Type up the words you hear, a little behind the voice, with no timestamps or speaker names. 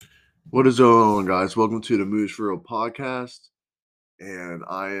What is going on, guys? Welcome to the Movies for Real podcast. And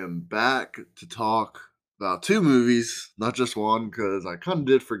I am back to talk about two movies, not just one, because I kind of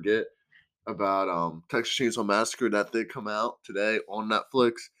did forget about Texas Chainsaw Massacre that did come out today on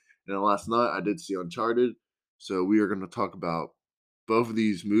Netflix. And then last night I did see Uncharted. So we are going to talk about both of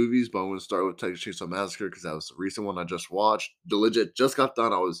these movies, but I'm going to start with Texas Chainsaw Massacre because that was the recent one I just watched. The legit just got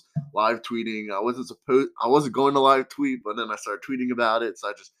done. I was live tweeting. I wasn't going to live tweet, but then I started tweeting about it, so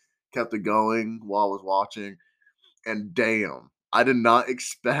I just kept it going while I was watching. And damn, I did not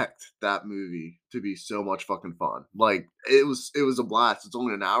expect that movie to be so much fucking fun. Like it was a blast. It's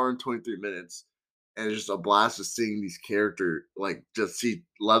only an hour and 23 minutes. And it's just a blast just seeing these characters, like just see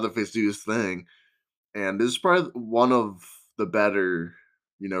Leatherface do his thing. And this is probably one of the better,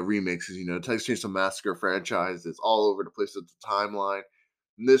 remixes. Texas Chainsaw Massacre franchise is all over the place with the timeline.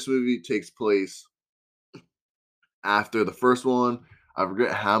 And this movie takes place after the first one. I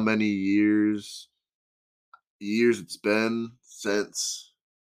forget how many years it's been since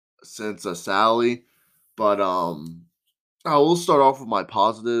Sally. But I will start off with my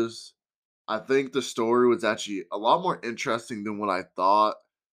positives. I think the story was actually a lot more interesting than what I thought.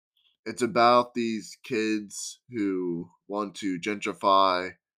 It's about these kids who want to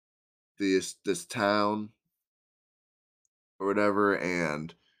gentrify this town or whatever,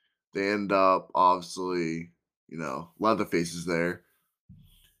 and they end up obviously, Leatherface is there,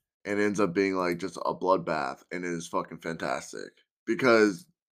 and it ends up being like just a bloodbath, and it is fucking fantastic because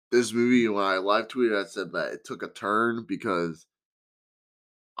this movie, when I live tweeted, I said that it took a turn because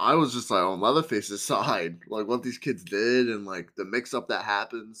I was just like on Leatherface's side, like what these kids did and like the mix up that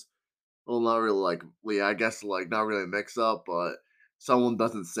happens. Well, not really like, well, yeah, I guess like not really a mix up, but someone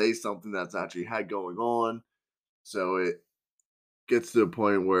doesn't say something that's actually had going on. So it gets to the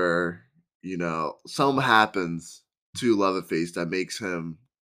point where, something happens to Leatherface that makes him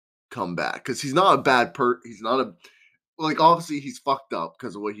come back. Cause he's not a he's not a, like, obviously he's fucked up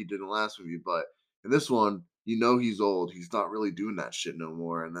because of what he did in the last movie, but in this one, he's old. He's not really doing that shit no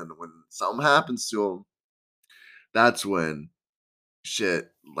more. And then when something happens to him, that's when shit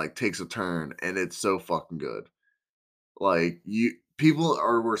like takes a turn and it's so fucking good. Like you people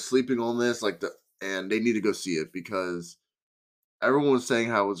are were sleeping on this and they need to go see it because everyone was saying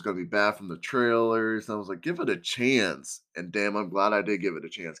how it was gonna be bad from the trailers. And I was like, give it a chance. And damn, I'm glad I did give it a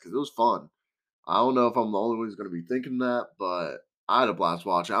chance because it was fun. I don't know if I'm the only one who's gonna be thinking that, but I had a blast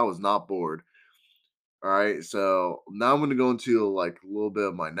watching. I was not bored. All right, so now I'm gonna go into like a little bit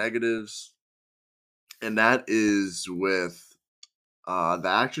of my negatives, and that is with the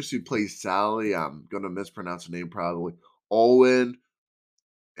actress who plays Sally. I'm gonna mispronounce her name probably. Olwen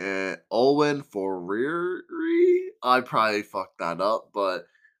and Olwen Foriri. I probably fucked that up, but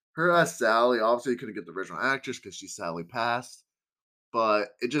her as Sally obviously couldn't get the original actress because she sadly passed.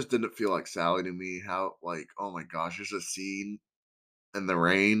 But it just didn't feel like Sally to me. How like, oh my gosh, there's a scene in the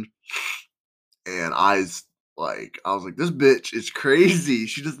rain, and I was like, this bitch is crazy.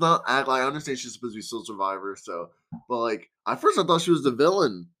 She does not act like, I understand she's supposed to be Soul Survivor, so but like at first I thought she was the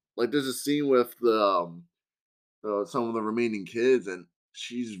villain. Like there's a scene with some of the remaining kids, and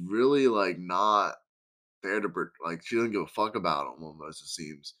she's really like not there to like she doesn't give a fuck about them almost it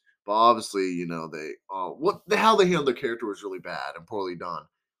seems. But obviously, they what the how they handled the character was really bad and poorly done.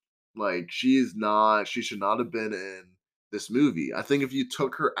 Like she should not have been in this movie. I think if you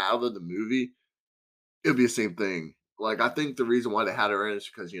took her out of the movie, it'd be the same thing. Like I think the reason why they had her in is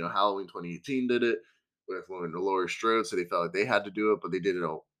because Halloween 2018 did it with when Laurie Strode, so they felt like they had to do it, but they did it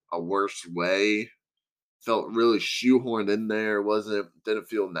a worse way. Felt really shoehorned in there. Wasn't Didn't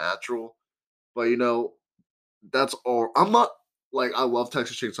feel natural. But that's all. I'm not like I love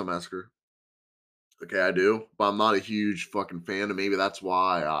Texas Chainsaw Massacre. Okay, I do, but I'm not a huge fucking fan, and maybe that's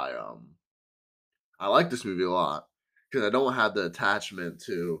why I like this movie a lot because I don't have the attachment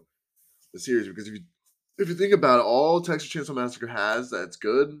to the series. Because if you think about it, all Texas Chainsaw Massacre has that's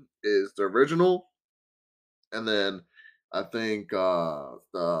good is the original, and then I think the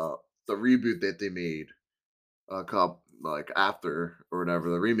reboot that they made a couple like after or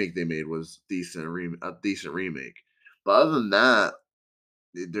whatever the remake they made was a decent remake. But other than that,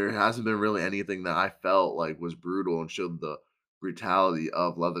 there hasn't been really anything that I felt like was brutal and showed the brutality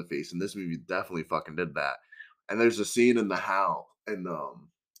of Leatherface, and this movie definitely fucking did that. And there's a scene in the house in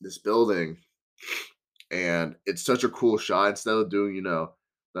this building, and it's such a cool shot. Instead of doing the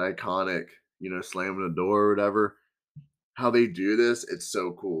iconic slamming the door or whatever, how they do this, it's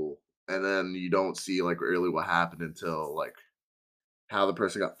so cool. And then you don't see like really what happened until like how the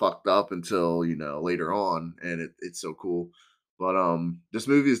person got fucked up until later on, and it's so cool. But this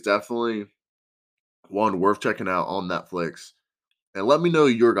movie is definitely one worth checking out on Netflix. And let me know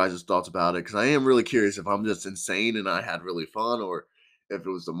your guys' thoughts about it because I am really curious if I'm just insane and I had really fun, or if it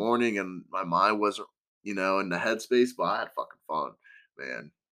was the morning and my mind wasn't, in the headspace, but I had fucking fun,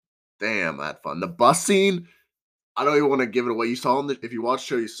 man. Damn, I had fun. The bus scene, I don't even want to give it away. You saw if you watched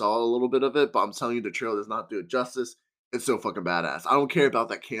the show, you saw a little bit of it, but I'm telling you, the trailer does not do it justice. It's so fucking badass. I don't care about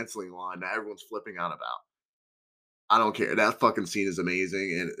that canceling line that everyone's flipping out about. I don't care. That fucking scene is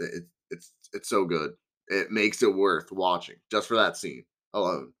amazing, and it's so good. It makes it worth watching just for that scene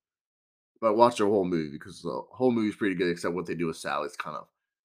alone. But watch the whole movie because the whole movie's pretty good, except what they do with Sally's kind of,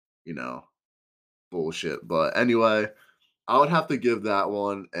 you know, bullshit. But anyway, I would have to give that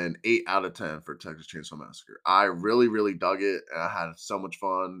one an 8 out of 10 for Texas Chainsaw Massacre. I really, really dug it, and I had so much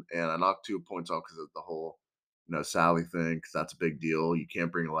fun, and I knocked 2 points off because of the whole, Sally thing, because that's a big deal. You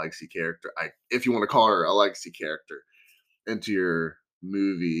can't bring a legacy character, if you want to call her a legacy character, into your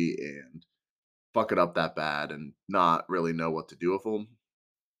movie and fuck it up that bad and not really know what to do with them.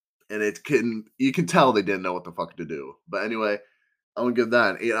 And you can tell they didn't know what the fuck to do. But anyway, I'm gonna give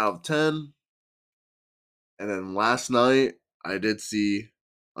that an 8 out of 10. And then last night, I did see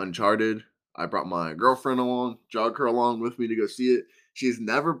Uncharted. I brought my girlfriend along, jog her along with me to go see it. She's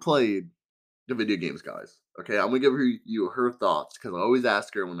never played the video games, guys. Okay, I'm gonna give you her thoughts because I always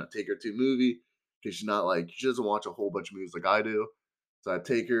ask her when I take her to a movie because she doesn't watch a whole bunch of movies like I do. So I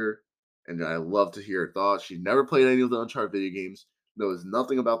take her and I love to hear her thoughts. She's never played any of the Uncharted video games, knows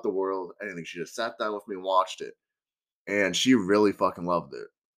nothing about the world, anything. She just sat down with me and watched it, and she really fucking loved it.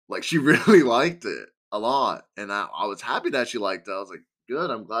 Like she really liked it a lot, and I was happy that she liked it. I was like, good,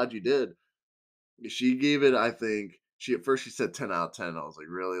 I'm glad you did. She gave it, I think she at first she said 10 out of 10. I was like,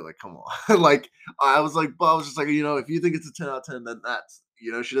 really? Like, come on. Like, I was just like, if you think it's a 10 out of 10, then that's,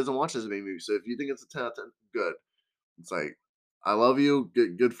 she doesn't watch as many movies. So if you think it's a 10 out of 10, good. It's like, I love you.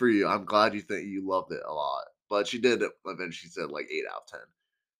 Good for you. I'm glad you think you loved it a lot. But she did eventually she said like 8 out of 10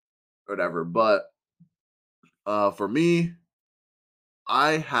 or whatever. But for me,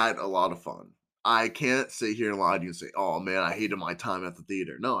 I had a lot of fun. I can't sit here and lie to you and say, oh man, I hated my time at the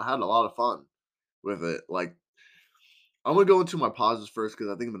theater. No, I had a lot of fun with it. Like, I'm gonna go into my positives first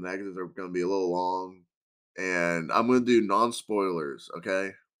because I think the negatives are gonna be a little long, and I'm gonna do non spoilers.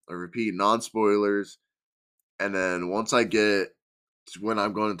 Okay, I repeat, non spoilers, and then once I get to when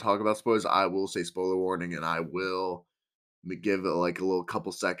I'm going to talk about spoilers, I will say spoiler warning, and I will give it like a little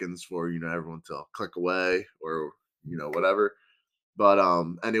couple seconds for everyone to click away or whatever. But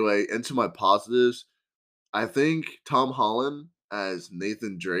anyway, into my positives, I think Tom Holland as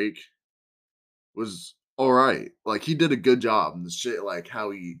Nathan Drake was all right. Like he did a good job and the shit, like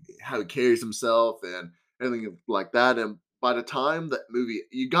how he carries himself and everything like that. And by the time that movie,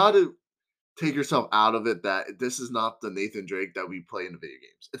 you got to take yourself out of it that this is not the Nathan Drake that we play in the video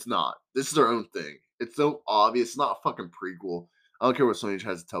games. It's not. This is their own thing. It's so obvious. It's not a fucking prequel. I don't care what Sony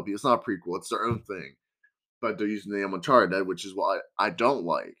tries to tell people. It's not a prequel. It's their own thing. But they're using the name Uncharted, which is what I don't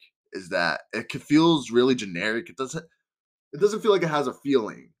like. Is that feels really generic. It doesn't feel like it has a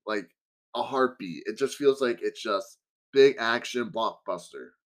feeling, like a heartbeat. It just feels like it's just big action blockbuster.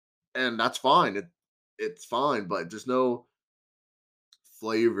 And that's fine. It's fine, but there's no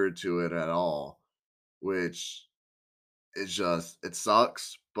flavor to it at all, which is just it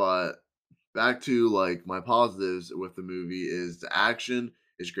sucks. But back to like my positives with the movie is the action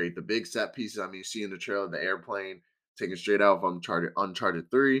is great. The big set pieces. I mean, you see in the trailer the airplane taken straight out of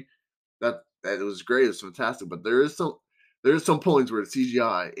Uncharted 3. That it was great. It's fantastic. But there's some points where the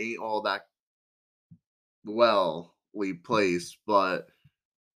CGI ain't all that wellly placed, but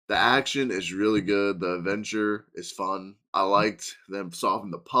the action is really good. The adventure is fun. I liked them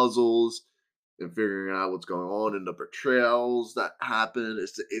solving the puzzles and figuring out what's going on and the betrayals that happen.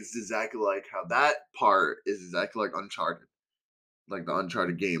 It's exactly like how that part is exactly like Uncharted, like the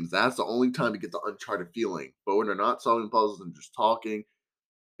Uncharted games. That's the only time you get the Uncharted feeling. But when they're not solving puzzles and just talking,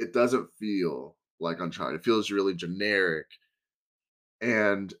 it doesn't feel like Uncharted. It feels really generic.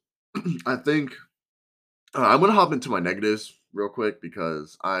 And I think I'm gonna hop into my negatives real quick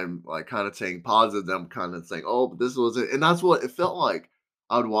because I'm like kind of saying positive. I'm kind of saying, oh, but this was it, and that's what it felt like.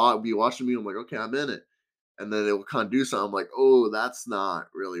 Be watching me. I'm like, okay, I'm in it, and then it will kind of do something. I'm like, oh, that's not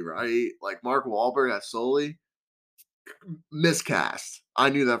really right. Like Mark Wahlberg as Sully, miscast. I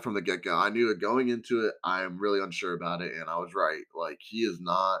knew that from the get go. I knew it going into it. I'm really unsure about it, and I was right. Like he is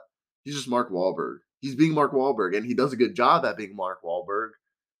not. He's just Mark Wahlberg. He's being Mark Wahlberg, and he does a good job at being Mark Wahlberg.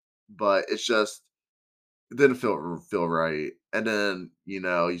 But it's just it didn't feel right. And then,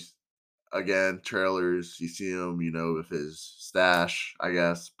 he's again, trailers, you see him, with his stash, I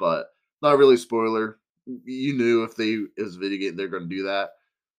guess, but not really a spoiler. You knew if it was a video game, they're gonna do that.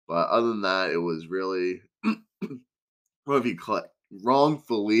 But other than that, it was really what if you click?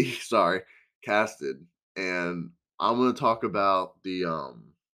 wrongfully, sorry, casted. And I'm gonna talk about the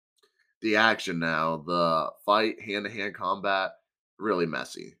action now. The fight, hand to hand combat, really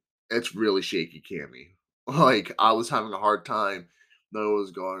messy. It's really shaky cammy. Like I was having a hard time knowing what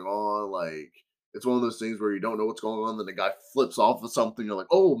was going on. Like it's one of those things where you don't know what's going on, then the guy flips off of something, you're like,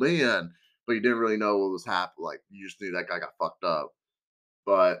 oh man, but you didn't really know what was happening. Like you just knew that guy got fucked up.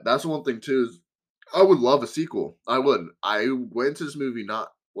 But that's one thing too is I would love a sequel. I would. I went to this movie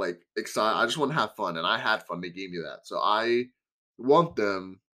not like excited. I just want to have fun, and I had fun. They gave me that, so I want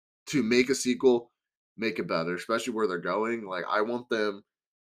them to make a sequel, make it better, especially where they're going. Like I want them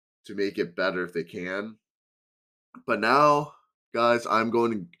to make it better if they can. But now, guys, I'm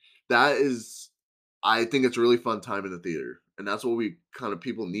going to. That is, I think it's a really fun time in the theater, and that's what we kind of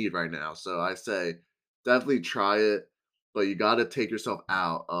people need right now. So I say, definitely try it, but you got to take yourself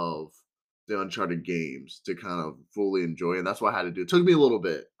out of the Uncharted games to kind of fully enjoy. And that's what I had to do. It took me a little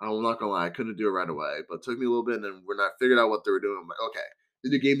bit. I'm not gonna lie, I couldn't do it right away, but it took me a little bit. And then when I figured out what they were doing, I'm like, okay,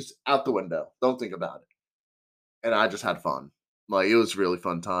 the game's out the window. Don't think about it. And I just had fun. Like it was a really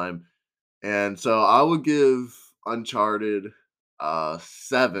fun time. And so I would give Uncharted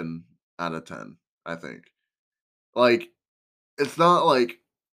 7 out of 10, I think. Like it's not like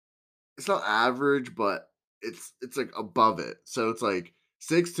it's not average, but it's like above it. So it's like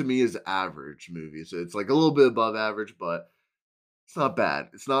 6 to me is average movie. So it's like a little bit above average, but it's not bad.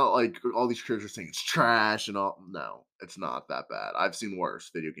 It's not like all these critics are saying it's trash and all. No, it's not that bad. I've seen worse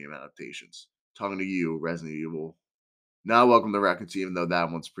video game adaptations. Talking to you, Resident Evil. Now, Welcome to Raccoon City, even though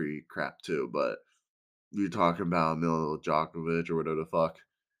that one's pretty crap too. But you're talking about Mila Djokovic or whatever the fuck.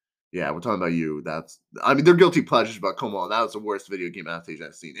 Yeah, we're talking about you. I mean, they're guilty pleasures, but come on, that was the worst video game adaptation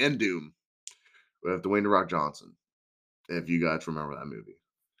I've seen. And Doom with Dwayne The Rock Johnson, if you guys remember that movie.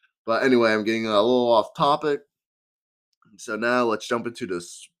 But anyway, I'm getting a little off topic. So now let's jump into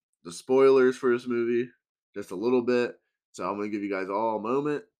the spoilers for this movie just a little bit. So I'm gonna give you guys all a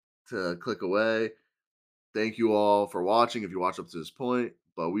moment to click away. Thank you all for watching if you watched up to this point.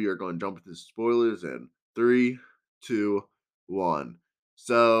 But we are going to jump into spoilers in three, two, one.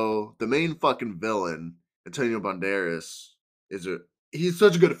 So the main fucking villain, Antonio Banderas, is a he's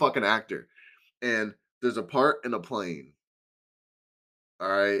such a good fucking actor. And there's a part in a plane. All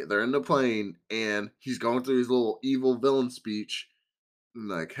right, they're in the plane, and he's going through his little evil villain speech. And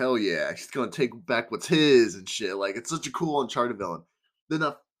like, hell yeah, he's gonna take back what's his and shit. Like, it's such a cool Uncharted villain. Then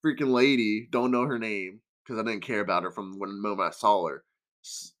that freaking lady, don't know her name because I didn't care about her from when the moment I saw her,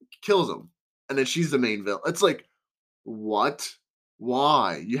 kills him, and then she's the main villain. It's like, what?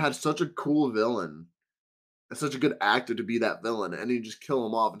 Why? You had such a cool villain and such a good actor to be that villain, and you just kill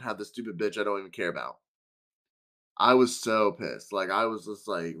him off and have this stupid bitch I don't even care about. I was so pissed. Like, I was just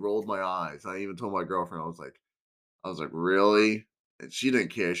like, rolled my eyes. I even told my girlfriend, I was like, really? And she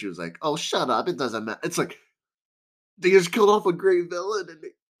didn't care. She was like, oh, shut up. It doesn't matter. It's like, they just killed off a great villain, and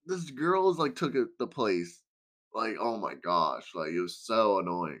this girl is like, took the place. Like, oh my gosh. Like, it was so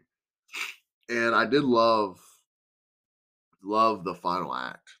annoying. And I did love the final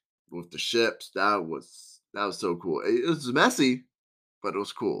act with the ships. That was so cool. It was messy, but it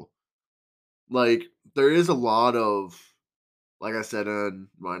was cool. Like, there is a lot of, like I said in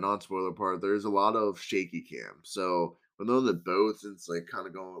my non-spoiler part, there's a lot of shaky cam. So when they're on the boats, it's like kind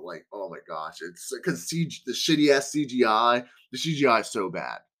of going like, oh my gosh, it's because the shitty ass CGI, the CGI is so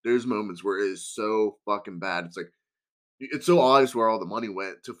bad. There's moments where it is so fucking bad. It's like it's so obvious where all the money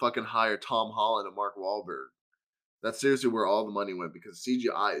went to fucking hire Tom Holland and Mark Wahlberg. That's seriously where all the money went because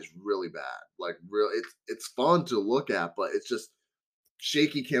CGI is really bad. Like real, it's fun to look at, but it's just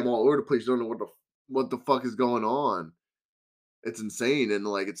shaky cam all over the place. You don't know what the fuck is going on. It's insane, and,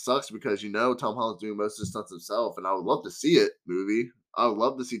 like, it sucks because, Tom Holland's doing most of the stunts himself, and I would love to see it, movie. I would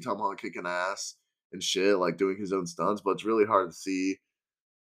love to see Tom Holland kicking ass and shit, like, doing his own stunts, but it's really hard to see.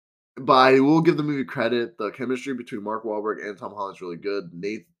 But I will give the movie credit, the chemistry between Mark Wahlberg and Tom Holland's really good.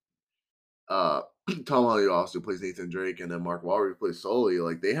 Uh, Tom Holland also plays Nathan Drake, and then Mark Wahlberg plays Sully.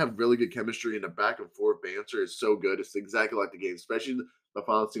 Like, they have really good chemistry, and the back and forth banter is so good. It's exactly like the game, especially the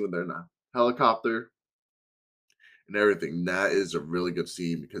final scene when they're in a helicopter and everything. That is a really good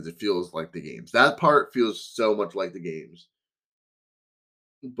scene because it feels like the games. That part feels so much like the games.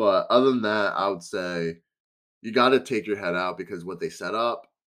 But other than that, I would say you got to take your head out because what they set up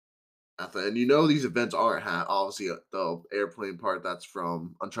at the end, these events aren't obviously the airplane part that's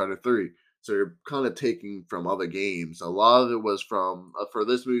from Uncharted 3. So you're kind of taking from other games. A lot of it was from for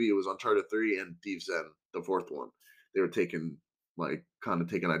this movie. It was Uncharted 3 and Thieves End, the fourth one. They were taking like kind of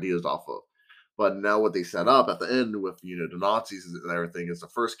taking ideas off of. But now what they set up at the end with the Nazis and everything is the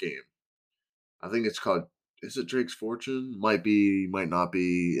first game. I think it's called Is it Drake's Fortune? Might be, might not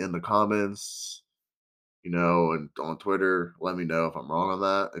be. In the comments, and on Twitter, let me know if I'm wrong on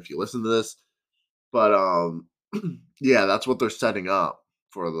that. If you listen to this, but yeah, that's what they're setting up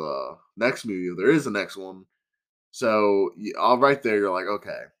for the next movie. If there is a next one. So all right there, you're like,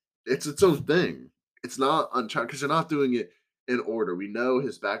 okay, it's its own thing. It's not Uncharted because you're not doing it in order. We know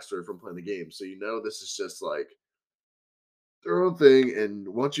his backstory from playing the game, so this is just like their own thing. And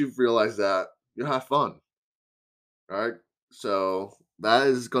once you've realized that, you'll have fun. All right. So that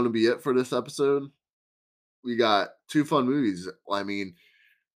is going to be it for this episode. We got two fun movies. I mean,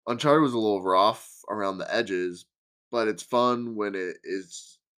 Uncharted was a little rough around the edges, but it's fun when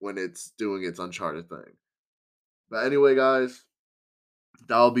it's doing its Uncharted thing. But anyway, guys,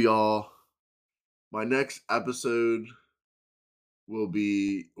 that'll be all. My next episode will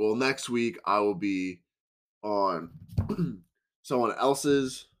be, well, next week I will be on someone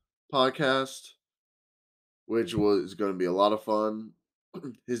else's podcast, which was going to be a lot of fun.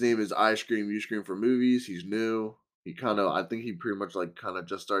 His name is I Scream, You Scream for Movies. He's new. I think he pretty much like kind of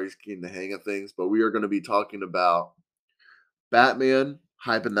just started getting the hang of things. But we are going to be talking about Batman,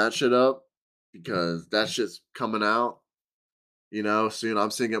 hyping that shit up because that shit's coming out. Soon.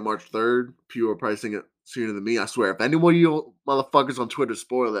 I'm seeing it March 3rd. People are probably seeing it sooner than me. I swear. If anyone of you motherfuckers on Twitter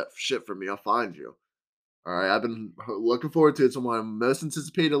spoil that shit for me, I'll find you. All right. I've been looking forward to it. It's on my most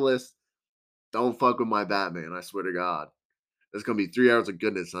anticipated list. Don't fuck with my Batman. I swear to God. It's going to be 3 hours of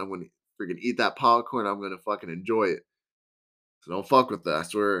goodness. And I'm going to freaking eat that popcorn. I'm going to fucking enjoy it. So don't fuck with that. I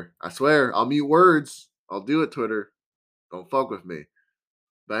swear. I swear. I'll mute words. I'll do it, Twitter. Don't fuck with me.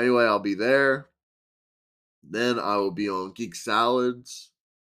 But anyway, I'll be there. Then I will be on Geek Salads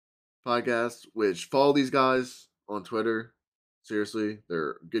podcast, which follow these guys on Twitter. Seriously,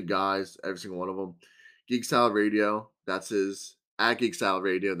 they're good guys, every single one of them. Geek Salad Radio, that's his at Geek Salad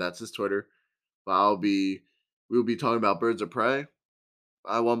Radio, that's his Twitter. But we'll be talking about Birds of Prey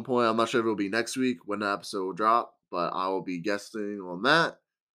at one point. I'm not sure if it'll be next week when the episode will drop, but I will be guesting on that.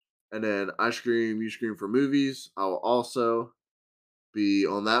 And then I Scream, You Scream for Movies. I will also be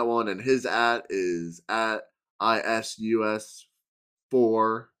on that one, and his at is at ISUS4,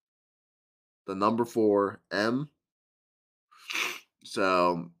 the number 4M.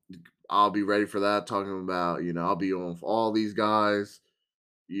 So I'll be ready for that. Talking about, I'll be on all these guys,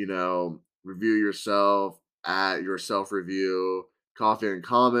 review yourself at yourself review, coffee and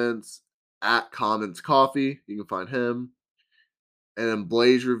comments at comments coffee. You can find him. And then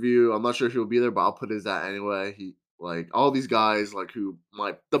Blaze review. I'm not sure if he'll be there, but I'll put his at anyway. He like all these guys like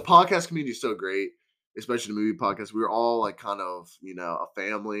the podcast community is so great, especially the movie podcast. We're all like kind of, a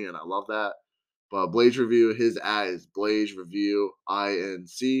family, and I love that. But Blaze Review, his at is Blaze Review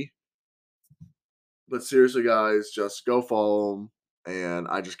INC. But seriously, guys, just go follow him. And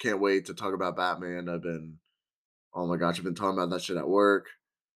I just can't wait to talk about Batman. Oh my gosh, I've been talking about that shit at work.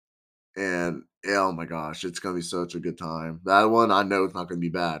 And oh my gosh, it's gonna be such a good time. That one I know it's not gonna be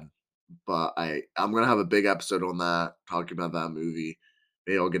bad. But I'm gonna have a big episode on that, talking about that movie.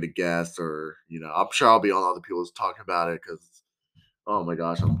 Maybe I'll get a guest, or I'm sure I'll be on other people's talking about it because oh my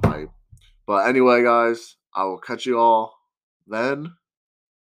gosh, I'm hyped. But anyway, guys, I will catch you all then,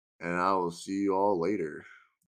 and I will see you all later.